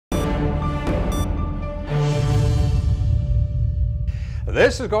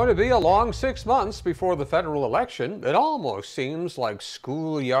This is going to be a long 6 months before the federal election. It almost seems like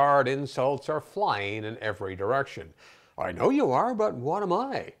schoolyard insults are flying in every direction. I know you are, but what am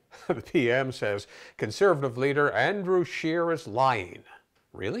I? The PM says Conservative leader Andrew Scheer is lying.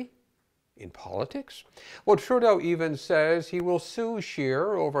 Really? In politics? Well, Trudeau even says he will sue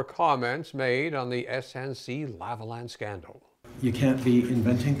Scheer over comments made on the SNC Lavalin scandal. You can't be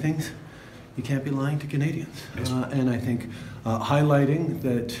inventing things. You can't be lying to Canadians. And I think highlighting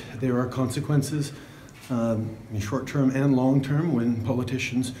that there are consequences in short term and long term when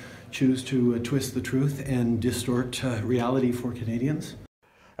politicians choose to twist the truth and distort reality for Canadians.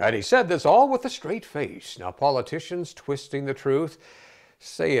 And he said this all with a straight face. Now, politicians twisting the truth,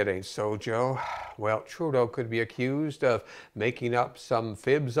 say it ain't so, Joe. Well, Trudeau could be accused of making up some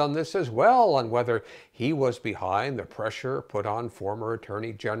fibs on this as well, on whether he was behind the pressure put on former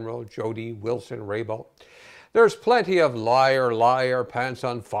Attorney General Jody Wilson-Raybould. There's plenty of liar, liar, pants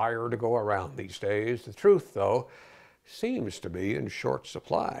on fire to go around these days. The truth, though, seems to be in short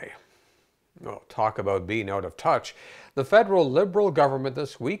supply. Well, talk about being out of touch. The federal Liberal government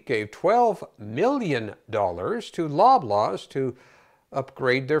this week gave $12 million to Loblaws to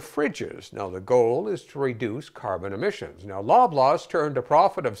upgrade their fridges. Now, the goal is to reduce carbon emissions. Now, Loblaws turned a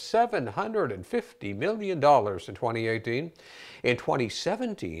profit of $750 million in 2018. In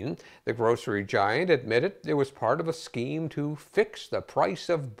 2017, the grocery giant admitted it was part of a scheme to fix the price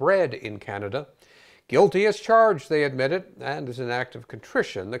of bread in Canada. Guilty as charged, they admitted, and as an act of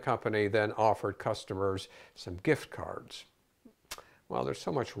contrition, the company then offered customers some gift cards. Well, there's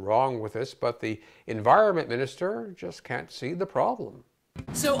so much wrong with this, but the Environment Minister just can't see the problem.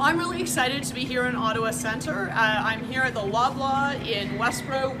 So I'm really excited to be here in Ottawa Centre. I'm here at the Loblaw in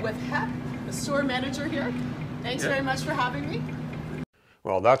Westboro with Hep, the store manager here. Thanks very much for having me.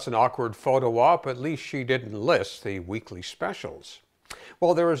 Well, that's an awkward photo op. At least she didn't list the weekly specials.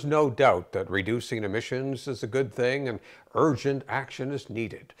 Well, there is no doubt that reducing emissions is a good thing and urgent action is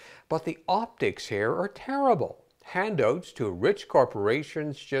needed. But the optics here are terrible. Handouts to rich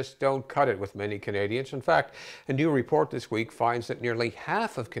corporations just don't cut it with many Canadians. In fact, a new report this week finds that nearly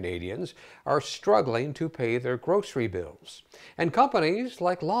half of Canadians are struggling to pay their grocery bills. And companies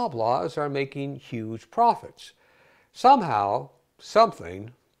like Loblaws are making huge profits. Somehow,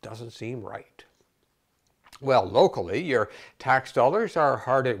 something doesn't seem right. Well, locally, your tax dollars are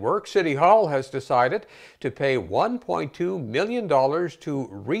hard at work. City Hall has decided to pay $1.2 million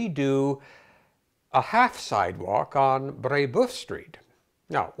to redo a half sidewalk on Brebeuf Street.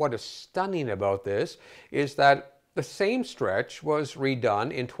 Now, what is stunning about this is that the same stretch was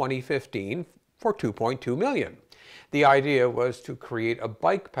redone in 2015 for $2.2 million. The idea was to create a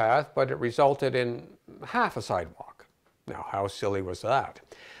bike path, but it resulted in half a sidewalk. Now, how silly was that?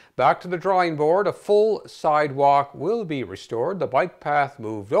 Back to the drawing board, a full sidewalk will be restored, the bike path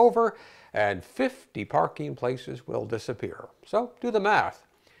moved over, and 50 parking places will disappear. So, do the math.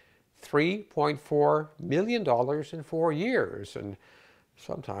 $3.4 million in 4 years, and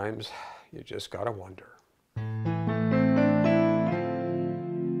sometimes you just gotta wonder.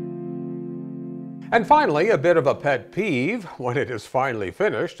 And finally, a bit of a pet peeve. When it is finally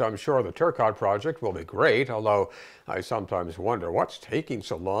finished, I'm sure the Turcotte project will be great, although I sometimes wonder what's taking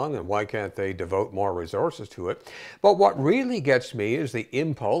so long and why can't they devote more resources to it. But what really gets me is the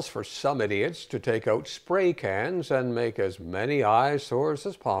impulse for some idiots to take out spray cans and make as many eyesores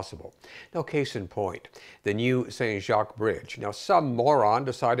as possible. Now, case in point, the new Saint-Jacques Bridge. Now, some moron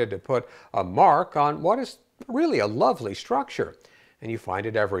decided to put a mark on what is really a lovely structure. And you find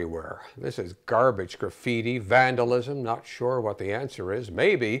it everywhere. This is garbage graffiti, vandalism, not sure what the answer is.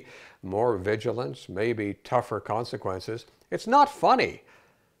 Maybe more vigilance, maybe tougher consequences. It's not funny,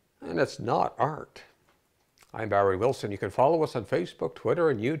 and it's not art. I'm Barry Wilson. You can follow us on Facebook,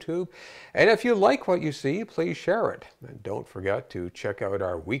 Twitter, and YouTube. And if you like what you see, please share it. And don't forget to check out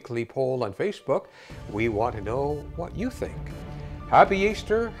our weekly poll on Facebook. We want to know what you think. Happy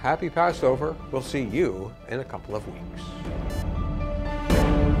Easter, happy Passover. We'll see you in a couple of weeks.